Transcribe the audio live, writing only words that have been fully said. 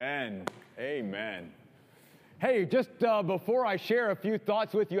Amen. Hey, just before I share a few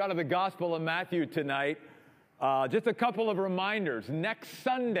thoughts with you out of the Gospel of Matthew tonight, just a couple of reminders. Next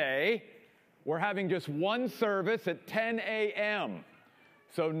Sunday, we're having just one service at 10 a.m.,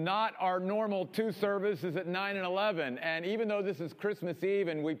 so not our normal two services at 9 and 11. And even though this is Christmas Eve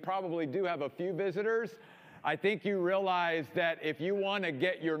and we probably do have a few visitors, I think you realize that if you want to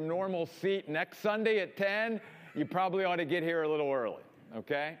get your normal seat next Sunday at 10, you probably ought to get here a little early,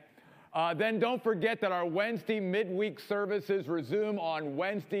 okay? Then don't forget that our Wednesday midweek services resume on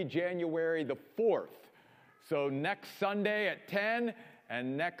Wednesday, January the 4th. So next Sunday at 10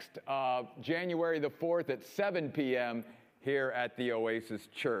 and next January the 4th at 7 p.m. here at the Oasis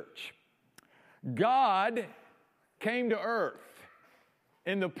Church. God came to earth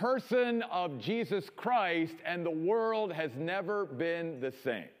in the person of Jesus Christ, and the world has never been the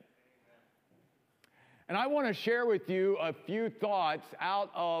same. And I want to share with you a few thoughts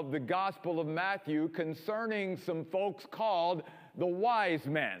out of the Gospel of Matthew concerning some folks called the wise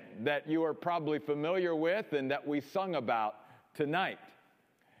men that you are probably familiar with and that we sung about tonight.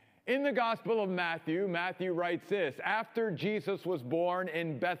 In the Gospel of Matthew, Matthew writes this: after Jesus was born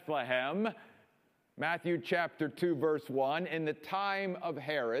in Bethlehem, Matthew chapter 2, verse 1, in the time of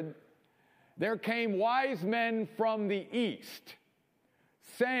Herod, there came wise men from the east,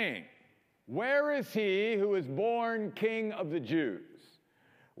 saying, "Where is he who is born King of the Jews?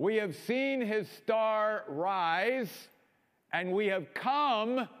 We have seen his star rise, and we have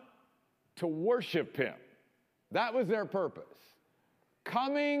come to worship him." That was their purpose.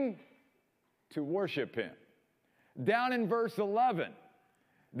 Coming to worship him. Down in verse 11,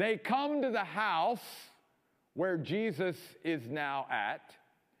 they come to the house where Jesus is now at.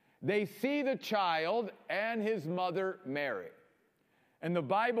 They see the child and his mother Mary. And the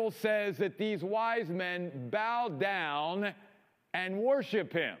Bible says that these wise men bow down and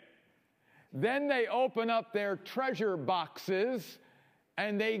worship him. Then they open up their treasure boxes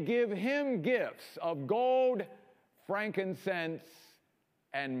and they give him gifts of gold, frankincense,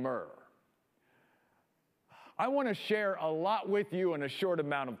 and myrrh. I want to share a lot with you in a short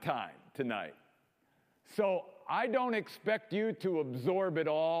amount of time tonight. So I don't expect you to absorb it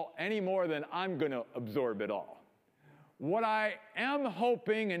all any more than I'm going to absorb it all. What I am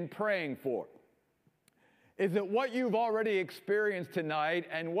hoping and praying for is that what you've already experienced tonight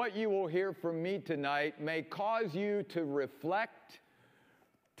and what you will hear from me tonight may cause you to reflect,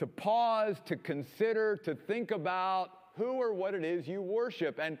 to pause, to consider, to think about who or what it is you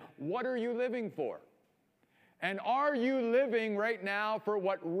worship and what are you living for. And are you living right now for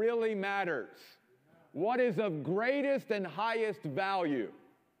what really matters? What is of greatest and highest value?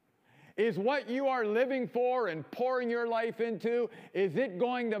 Is what you are living for and pouring your life into, is it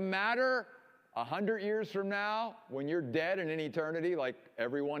going to matter 100 years from now when you're dead and in eternity like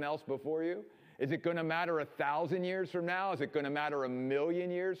everyone else before you? Is it going to matter 1,000 years from now? Is it going to matter 1,000,000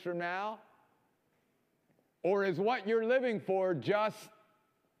 years from now? Or is what you're living for just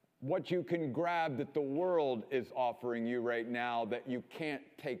what you can grab that the world is offering you right now that you can't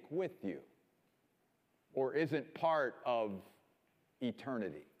take with you or isn't part of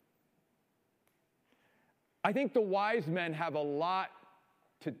eternity? I think the wise men have a lot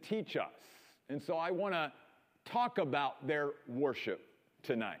to teach us, and so I want to talk about their worship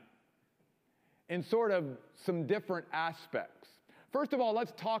tonight in sort of some different aspects. First of all,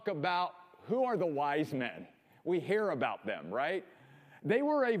 let's talk about who are the wise men. We hear about them, right? They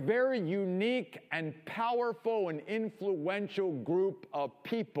were a very unique and powerful and influential group of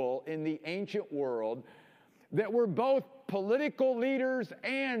people in the ancient world that were both political leaders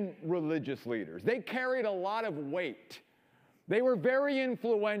and religious leaders. They carried a lot of weight. They were very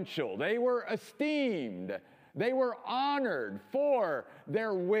influential. They were esteemed. They were honored for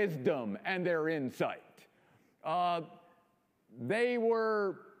their wisdom and their insight. They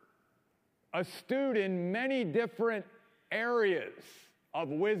were astute in many different areas of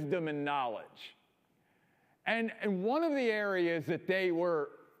wisdom and knowledge. And one of the areas that they were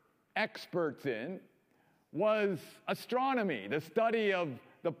experts in was astronomy, the study of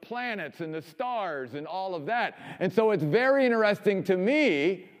the planets and the stars and all of that. And so it's very interesting to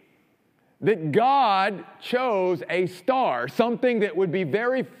me that God chose a star, something that would be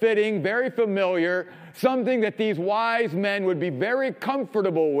very fitting, very familiar, something that these wise men would be very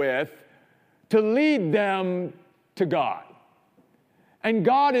comfortable with to lead them to God. And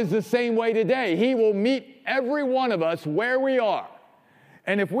God is the same way today. He will meet every one of us where we are.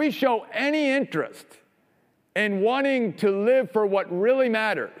 And if we show any interest in wanting to live for what really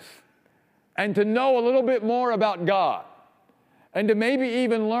matters and to know a little bit more about God and to maybe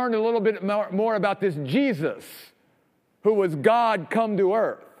even learn a little bit more about this Jesus who was God come to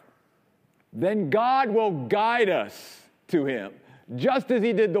earth, then God will guide us to him, just as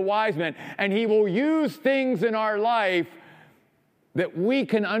he did the wise men. And he will use things in our life that we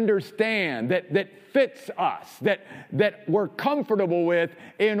can understand, that fits us, that we're comfortable with,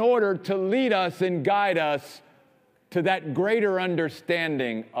 in order to lead us and guide us to that greater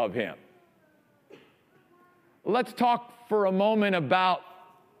understanding of him. Let's talk for a moment about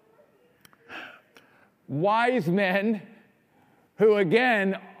wise men who,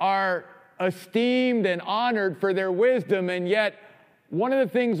 again, are esteemed and honored for their wisdom, and yet one of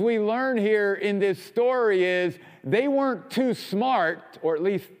the things we learn here in this story is they weren't too smart, or at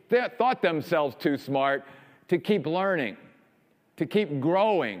least thought themselves too smart, to keep learning, to keep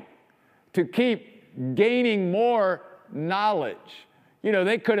growing, to keep gaining more knowledge. You know,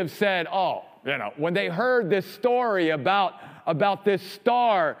 they could have said, when they heard this story about this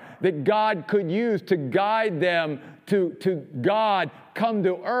star that God could use to guide them to God come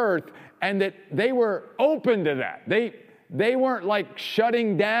to earth, and that they were open to that. They weren't like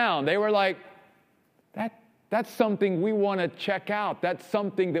shutting down. They were like, that's something we want to check out. That's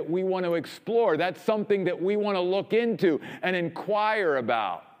something that we want to explore. That's something that we want to look into and inquire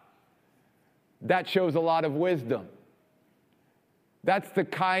about. That shows a lot of wisdom. That's the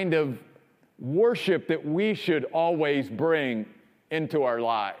kind of worship that we should always bring into our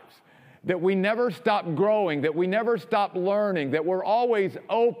lives. That we never stop growing, that we never stop learning, that we're always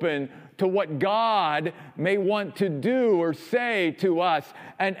open to what God may want to do or say to us,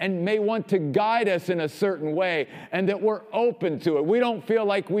 and may want to guide us in a certain way, and that we're open to it. We don't feel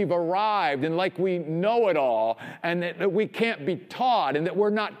like we've arrived and like we know it all, and that we can't be taught, and that we're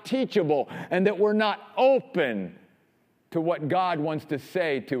not teachable, and that we're not open to what God wants to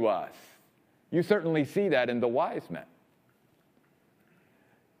say to us. You certainly see that in the wise men.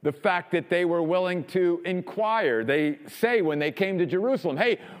 The fact that they were willing to inquire. They say when they came to Jerusalem,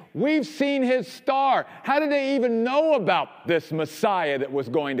 hey, we've seen his star. How did they even know about this Messiah that was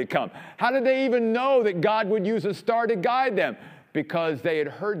going to come? How did they even know that God would use a star to guide them? Because they had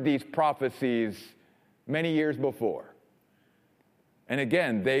heard these prophecies many years before. And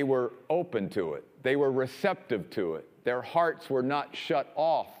again, they were open to it. They were receptive to it. Their hearts were not shut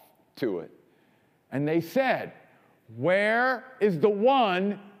off to it. And they said, where is the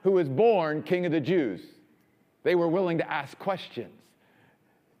one who is born King of the Jews? They were willing to ask questions.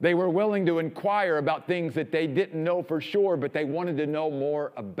 They were willing to inquire about things that they didn't know for sure, but they wanted to know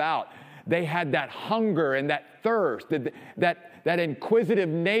more about. They had that hunger and that thirst, that inquisitive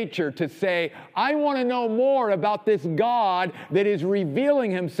nature to say, I want to know more about this God that is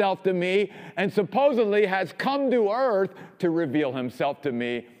revealing himself to me and supposedly has come to earth to reveal himself to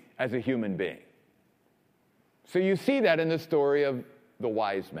me as a human being. So you see that in the story of the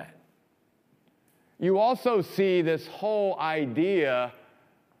wise men. You also see this whole idea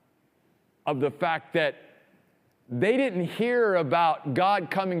of the fact that they didn't hear about God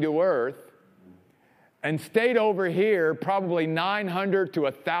coming to earth and stayed over here probably 900 to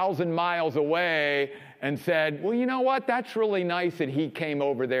 1,000 miles away and said, well, you know what? That's really nice that he came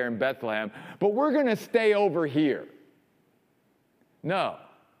over there in Bethlehem, but we're going to stay over here. No.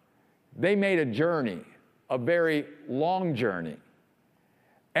 They made a journey, a very long journey.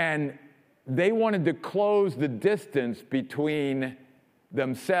 And they wanted to close the distance between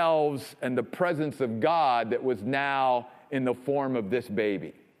themselves and the presence of God that was now in the form of this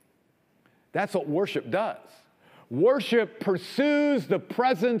baby. That's what worship does. Worship pursues the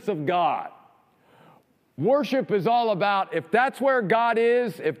presence of God. Worship is all about, if that's where God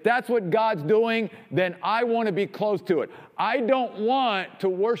is, if that's what God's doing, then I want to be close to it. I don't want to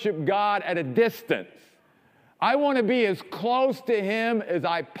worship God at a distance. I want to be as close to him as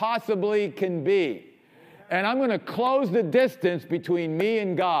I possibly can be. And I'm going to close the distance between me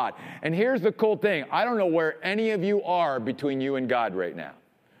and God. And here's the cool thing. I don't know where any of you are between you and God right now.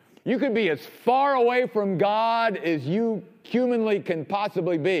 You could be as far away from God as you humanly can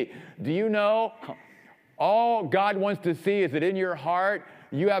possibly be. Do you know all God wants to see is that in your heart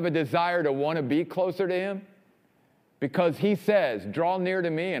you have a desire to want to be closer to him? Because he says, draw near to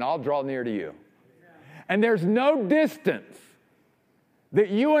me and I'll draw near to you. And there's no distance that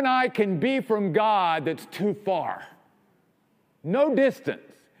you and I can be from God that's too far. No distance.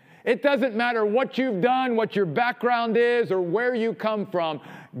 It doesn't matter what you've done, what your background is, or where you come from.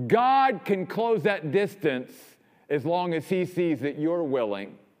 God can close that distance as long as he sees that you're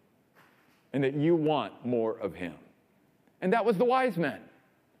willing and that you want more of him. And that was the wise men.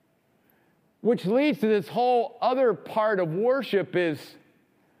 Which leads to this whole other part of worship is,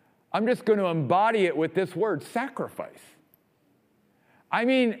 I'm just going to embody it with this word, sacrifice. I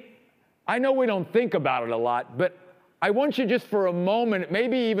mean, I know we don't think about it a lot, but I want you just for a moment,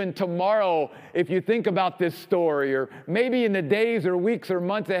 maybe even tomorrow, if you think about this story, or maybe in the days or weeks or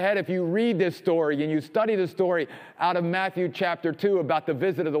months ahead, if you read this story and you study the story out of Matthew chapter 2 about the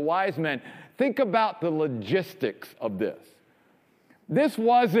visit of the wise men, think about the logistics of this. This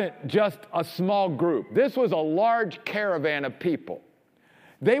wasn't just a small group. This was a large caravan of people.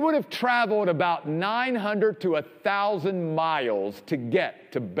 They would have traveled about 900 to 1,000 miles to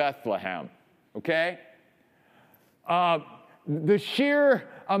get to Bethlehem, okay? The sheer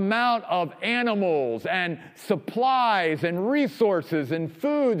amount of animals and supplies and resources and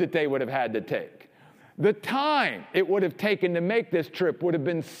food that they would have had to take. The time it would have taken to make this trip would have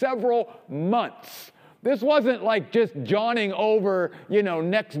been several months. This wasn't like just jauntering over,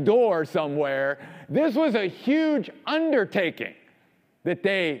 next door somewhere. This was a huge undertaking that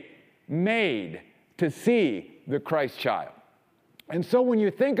they made to see the Christ child. And so when you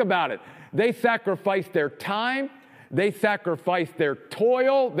think about it, they sacrificed their time, they sacrificed their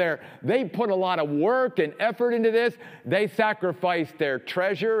toil, they put a lot of work and effort into this. They sacrificed their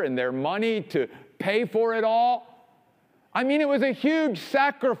treasure and their money to pay for it all. I mean, it was a huge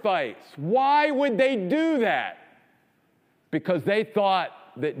sacrifice. Why would they do that? Because they thought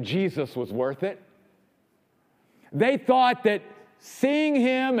that Jesus was worth it. They thought that seeing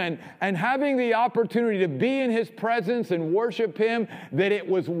him and having the opportunity to be in his presence and worship him, that it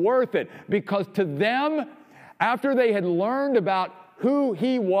was worth it. Because to them, after they had learned about who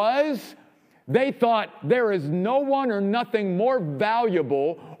he was, they thought there is no one or nothing more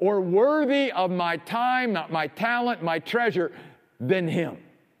valuable or worthy of my time, my talent, my treasure than him.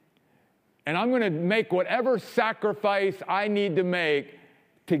 And I'm going to make whatever sacrifice I need to make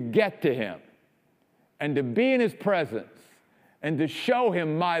to get to him and to be in his presence and to show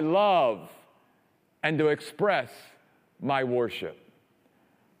him my love and to express my worship.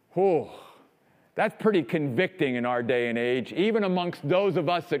 Whew. That's pretty convicting in our day and age, even amongst those of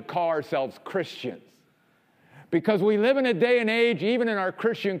us that call ourselves Christians. Because we live in a day and age, even in our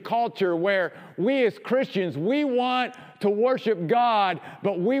Christian culture, where we as Christians, we want to worship God,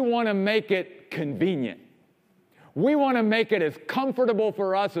 but we want to make it convenient. We want to make it as comfortable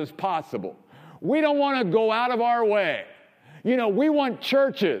for us as possible. We don't want to go out of our way. We want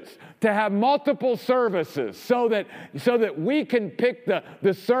churches to have multiple services so that we can pick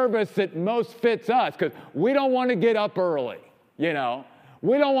the service that most fits us, because we don't want to get up early,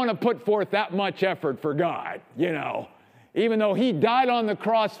 We don't want to put forth that much effort for God, Even though he died on the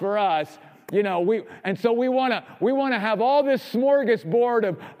cross for us, so we want to have all this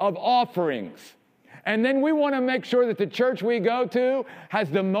smorgasbord of offerings. And then we want to make sure that the church we go to has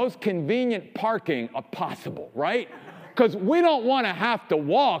the most convenient parking possible, right? Because we don't want to have to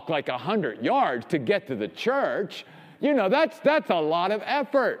walk like 100 yards to get to the church. That's a lot of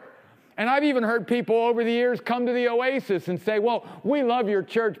effort. And I've even heard people over the years come to the Oasis and say, well, we love your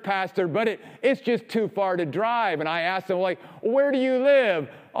church, Pastor, but it's just too far to drive. And I ask them, where do you live?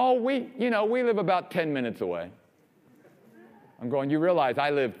 Oh, we live about 10 minutes away. I'm going, you realize I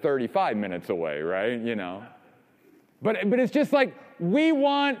live 35 minutes away, right? But it's just like we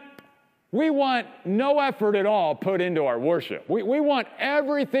want no effort at all put into our worship. We want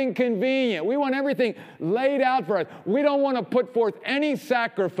everything convenient. We want everything laid out for us. We don't want to put forth any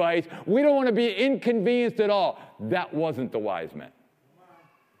sacrifice. We don't want to be inconvenienced at all. That wasn't the wise men.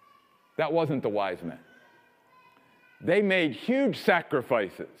 That wasn't the wise men. They made huge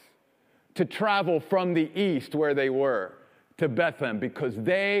sacrifices to travel from the east where they were to Bethlehem because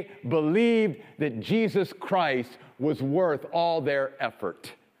they believed that Jesus Christ was worth all their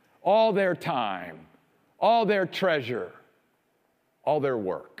effort, all their time, all their treasure, all their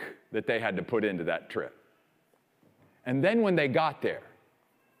work that they had to put into that trip. And then when they got there,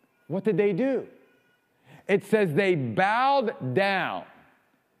 what did they do? It says they bowed down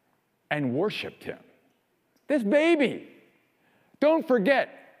and worshiped him. This baby. Don't forget,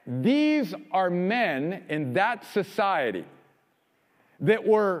 these are men in that society that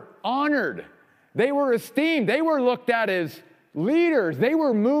were honored. They were esteemed. They were looked at as leaders. They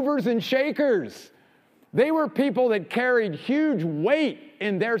were movers and shakers. They were people that carried huge weight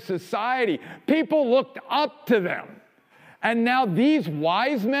in their society. People looked up to them. And now these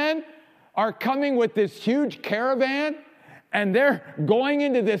wise men are coming with this huge caravan, and they're going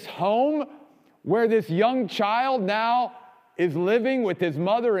into this home where this young child now is living with his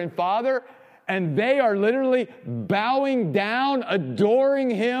mother and father, and they are literally bowing down, adoring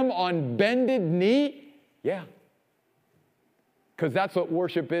him on bended knee. Yeah. Because that's what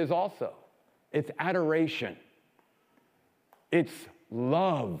worship is also. It's adoration. It's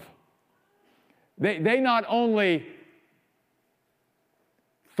love. They not only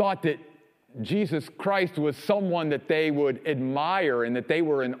thought that Jesus Christ was someone that they would admire and that they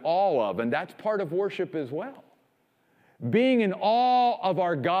were in awe of, and that's part of worship as well. Being in awe of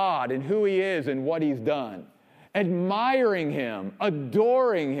our God and who He is and what He's done, admiring Him,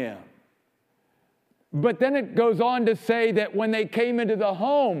 adoring Him. But then it goes on to say that when they came into the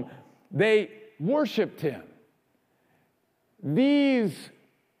home, they worshiped Him. These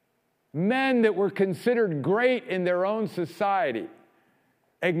men that were considered great in their own society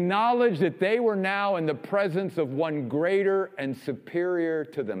acknowledged that they were now in the presence of one greater and superior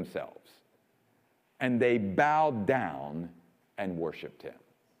to themselves. And they bowed down and worshiped Him.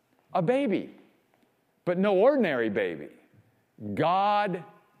 A baby, but no ordinary baby. God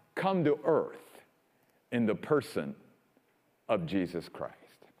come to earth in the person of Jesus Christ.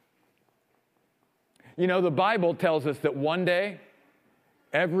 You know, the Bible tells us that one day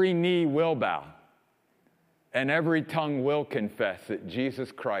every knee will bow and every tongue will confess that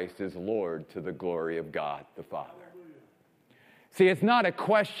Jesus Christ is Lord to the glory of God the Father. See, it's not a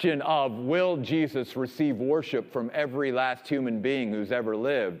question of will Jesus receive worship from every last human being who's ever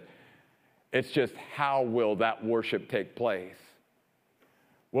lived. It's just how will that worship take place?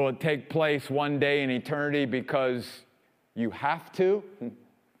 Will it take place one day in eternity because you have to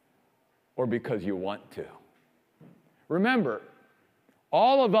or because you want to? Remember,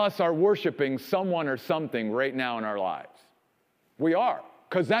 all of us are worshiping someone or something right now in our lives. We are,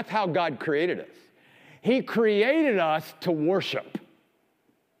 because that's how God created us. He created us to worship,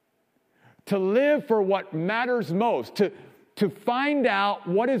 to live for what matters most, to find out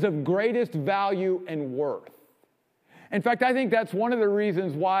what is of greatest value and worth. In fact, I think that's one of the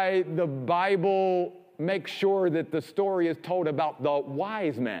reasons why the Bible makes sure that the story is told about the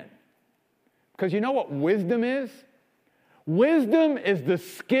wise men. Because you know what wisdom is? Wisdom is the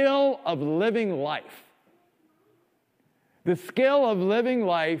skill of living life. The skill of living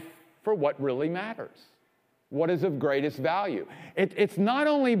life for what really matters. What is of greatest value. It's not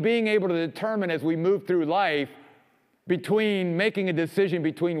only being able to determine as we move through life between making a decision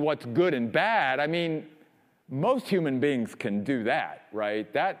between what's good and bad. I mean, most human beings can do that,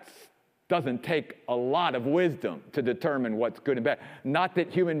 right? That doesn't take a lot of wisdom to determine what's good and bad. Not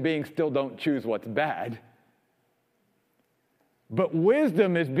that human beings still don't choose what's bad. But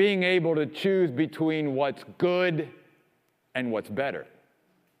wisdom is being able to choose between what's good and what's better.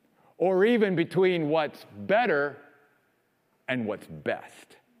 Or even between what's better and what's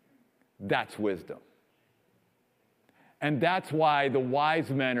best. That's wisdom. And that's why the wise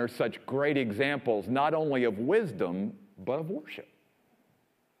men are such great examples, not only of wisdom, but of worship.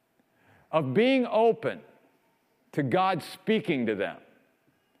 Of being open to God speaking to them.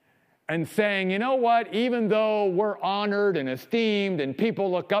 And saying, you know what, even though we're honored and esteemed and people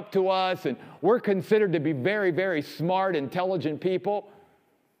look up to us and we're considered to be very, very smart, intelligent people,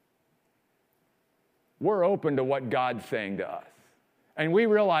 we're open to what God's saying to us. And we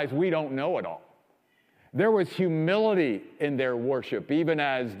realize we don't know it all. There was humility in their worship, even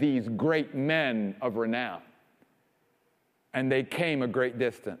as these great men of renown. And they came a great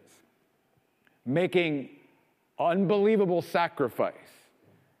distance, making unbelievable sacrifice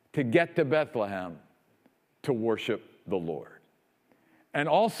to get to Bethlehem to worship the Lord. And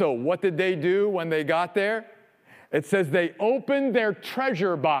also, what did they do when they got there? It says they opened their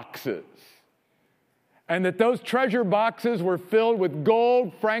treasure boxes. And that those treasure boxes were filled with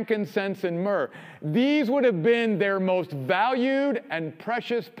gold, frankincense, and myrrh. These would have been their most valued and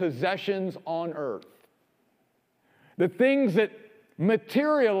precious possessions on earth. The things that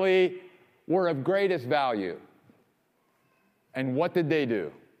materially were of greatest value. And what did they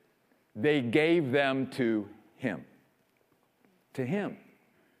do? They gave them to Him. To Him.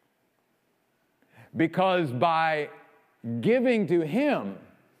 Because by giving to Him,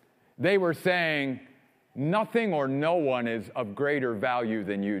 they were saying, nothing or no one is of greater value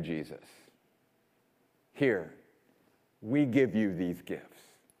than you, Jesus. Here, we give you these gifts.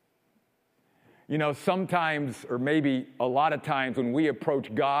 You know, sometimes, or maybe a lot of times, when we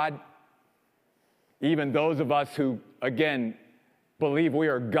approach God, even those of us who, again, believe we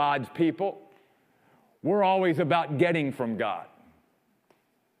are God's people, we're always about getting from God.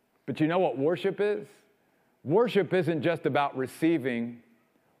 But you know what worship is? Worship isn't just about receiving.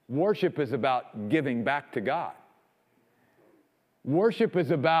 Worship is about giving back to God. Worship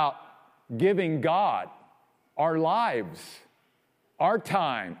is about giving God our lives, our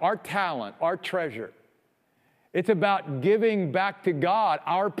time, our talent, our treasure. It's about giving back to God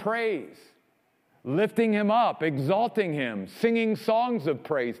our praise, lifting Him up, exalting Him, singing songs of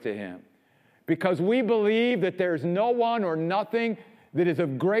praise to Him. Because we believe that there's no one or nothing that is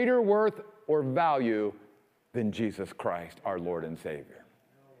of greater worth or value than Jesus Christ, our Lord and Savior.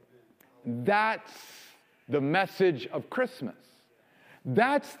 that's the message of Christmas.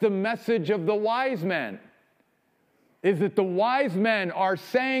 That's the message of the wise men, is that the wise men are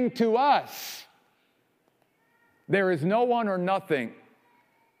saying to us, there is no one or nothing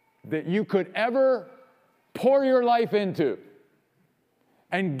that you could ever pour your life into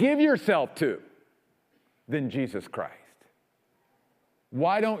and give yourself to than Jesus Christ.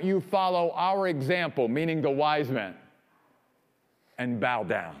 Why don't you follow our example, meaning the wise men, and bow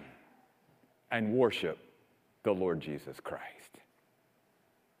down and worship the Lord Jesus Christ?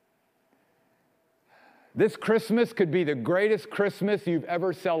 This Christmas could be the greatest Christmas you've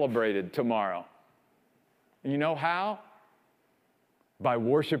ever celebrated tomorrow. And you know how? By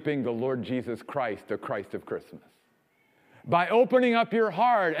worshiping the Lord Jesus Christ, the Christ of Christmas. By opening up your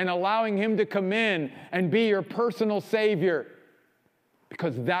heart and allowing Him to come in and be your personal Savior.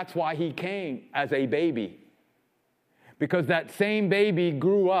 Because that's why He came as a baby. Because that same baby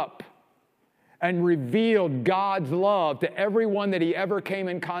grew up and revealed God's love to everyone that He ever came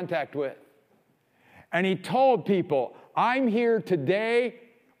in contact with. And He told people, I'm here today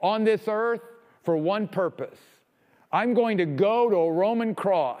on this earth for one purpose. I'm going to go to a Roman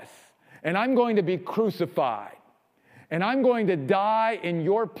cross, and I'm going to be crucified, and I'm going to die in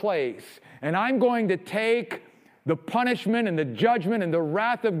your place, and I'm going to take the punishment and the judgment and the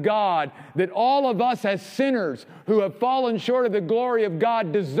wrath of God that all of us as sinners who have fallen short of the glory of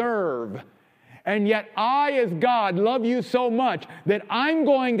God deserve. And yet I, as God, love you so much that I'm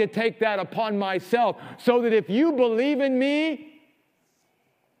going to take that upon myself so that if you believe in me,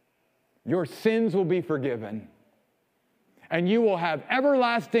 your sins will be forgiven. And you will have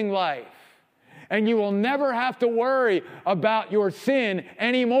everlasting life. And you will never have to worry about your sin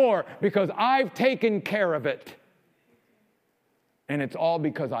anymore because I've taken care of it. And it's all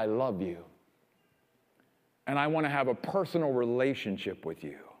because I love you. And I want to have a personal relationship with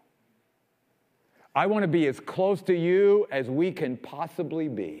you. I want to be as close to you as we can possibly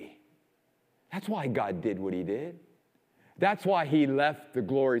be. That's why God did what He did. That's why He left the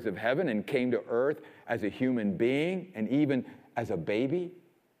glories of heaven and came to earth as a human being and even as a baby.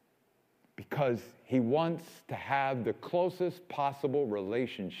 Because He wants to have the closest possible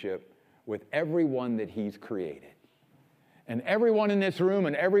relationship with everyone that He's created. And everyone in this room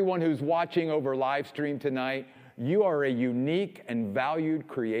and everyone who's watching over live stream tonight, you are a unique and valued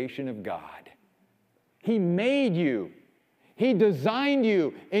creation of God. He made you. He designed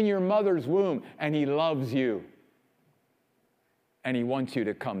you in your mother's womb, and He loves you. And He wants you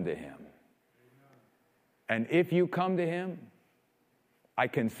to come to Him. And if you come to Him, I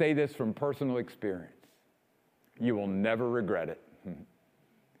can say this from personal experience, you will never regret it.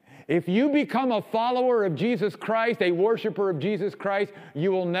 If you become a follower of Jesus Christ, a worshiper of Jesus Christ,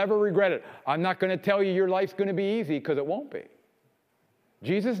 you will never regret it. I'm not going to tell you your life's going to be easy, because it won't be.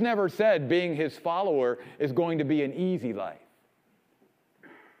 Jesus never said being His follower is going to be an easy life.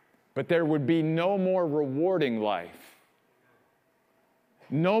 But there would be no more rewarding life.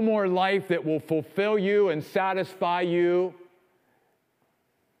 No more life that will fulfill you and satisfy you,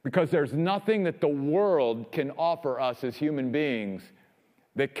 because there's nothing that the world can offer us as human beings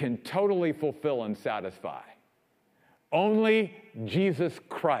that can totally fulfill and satisfy. Only Jesus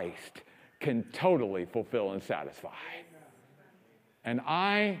Christ can totally fulfill and satisfy. And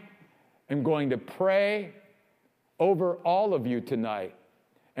I am going to pray over all of you tonight.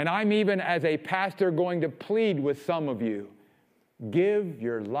 And I'm even, as a pastor, going to plead with some of you. Give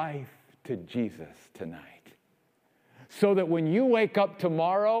your life to Jesus tonight. So that when you wake up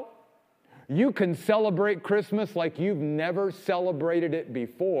tomorrow, you can celebrate Christmas like you've never celebrated it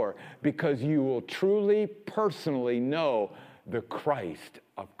before, because you will truly, personally know the Christ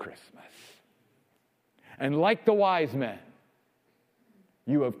of Christmas. And like the wise men,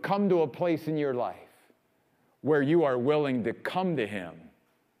 you have come to a place in your life where you are willing to come to Him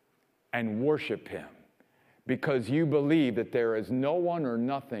and worship Him, because you believe that there is no one or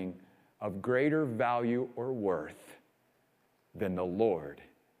nothing of greater value or worth than the Lord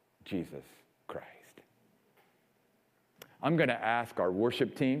Jesus Christ. I'm going to ask our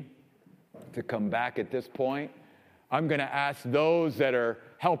worship team to come back at this point. I'm going to ask those that are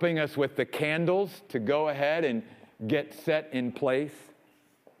helping us with the candles to go ahead and get set in place.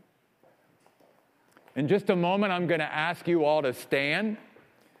 In just a moment, I'm going to ask you all to stand.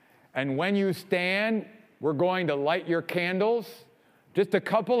 And when you stand, we're going to light your candles. Just a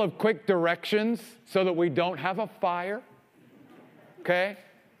couple of quick directions so that we don't have a fire. Okay?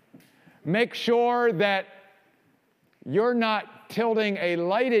 Make sure that you're not tilting a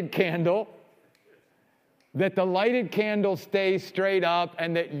lighted candle, that the lighted candle stays straight up,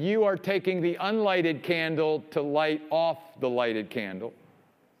 and that you are taking the unlighted candle to light off the lighted candle.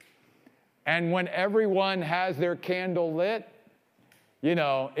 And when everyone has their candle lit, you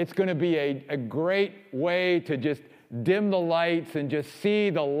know, it's going to be a great way to just dim the lights and just see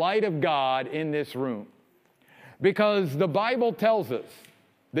the light of God in this room. Because the Bible tells us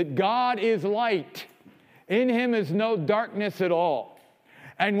that God is light. In him is no darkness at all.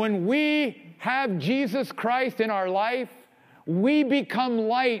 And when we have Jesus Christ in our life, we become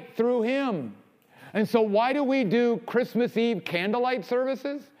light through him. And so why do we do Christmas Eve candlelight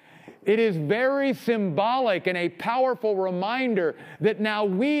services? It is very symbolic and a powerful reminder that now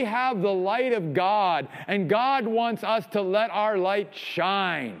we have the light of God, and God wants us to let our light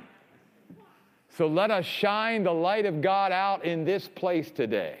shine. So let us shine the light of God out in this place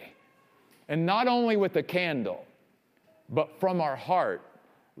today. And not only with the candle, but from our heart,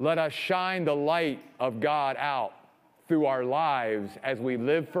 let us shine the light of God out through our lives as we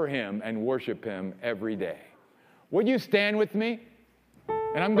live for him and worship him every day. Would you stand with me?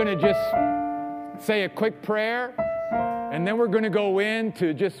 And I'm going to just say a quick prayer, and then we're going to go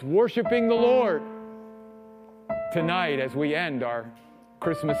into just worshiping the Lord tonight as we end our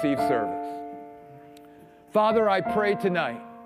Christmas Eve service. Father, I pray tonight